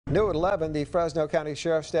New at 11, the Fresno County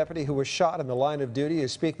Sheriff's deputy who was shot in the line of duty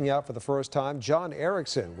is speaking out for the first time. John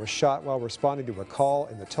Erickson was shot while responding to a call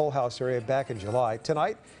in the Toll House area back in July.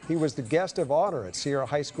 Tonight, he was the guest of honor at Sierra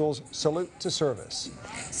High School's Salute to Service.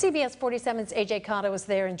 CBS 47's AJ Cotto was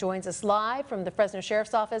there and joins us live from the Fresno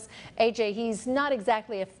Sheriff's Office. AJ, he's not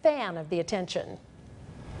exactly a fan of the attention.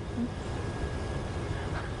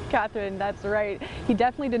 Catherine, that's right. He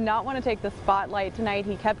definitely did not want to take the spotlight tonight.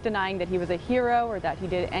 He kept denying that he was a hero or that he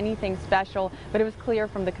did anything special, but it was clear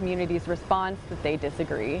from the community's response that they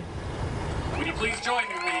disagree. Would you please join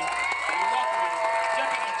me in welcoming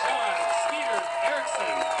Deputy John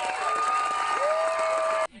Erickson.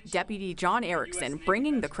 Deputy John Erickson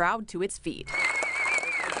bringing the crowd to its feet.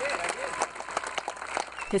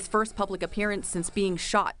 His first public appearance since being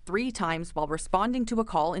shot 3 times while responding to a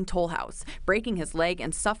call in Toll House, breaking his leg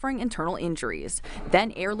and suffering internal injuries.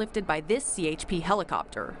 Then airlifted by this CHP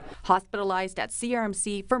helicopter, hospitalized at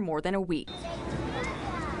CRMC for more than a week.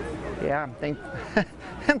 Yeah,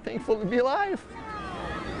 I'm thankful to be alive.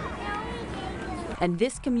 And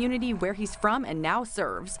this community where he's from and now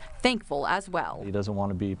serves, thankful as well. He doesn't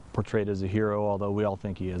want to be portrayed as a hero, although we all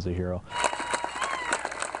think he is a hero.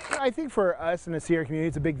 I think for us in the Sierra community,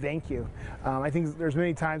 it's a big thank you. I think there's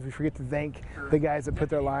many times we forget to thank the guys that put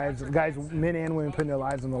their lives, the guys, men and women, putting their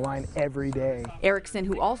lives on the line every day. Erickson,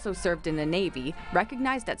 who also served in the Navy,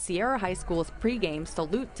 recognized at Sierra High School's pregame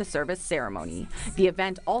Salute to Service ceremony. The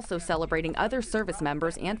event also celebrating other service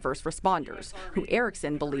members and first responders, who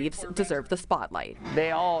Erickson believes deserve the spotlight.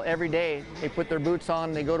 They all, every day, they put their boots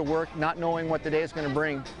on, they go to work not knowing what the day is going to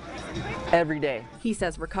bring. Every day. He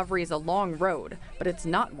says recovery is a long road, but it's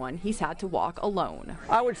not one he's had to walk alone.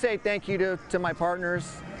 I would say thank you to my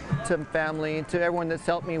partners, to family, to everyone that's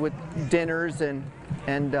helped me with dinners and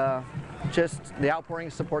just the outpouring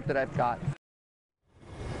of support that I've got.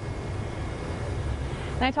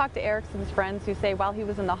 And I talked to Erickson's friends who say while he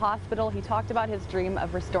was in the hospital, he talked about his dream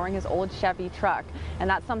of restoring his old Chevy truck. And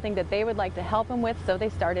that's something that they would like to help him with, so they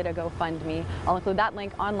started a GoFundMe. I'll include that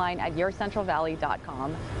link online at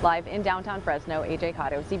yourcentralvalley.com. Live in downtown Fresno, AJ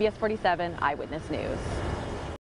Cotto, CBS 47 Eyewitness News.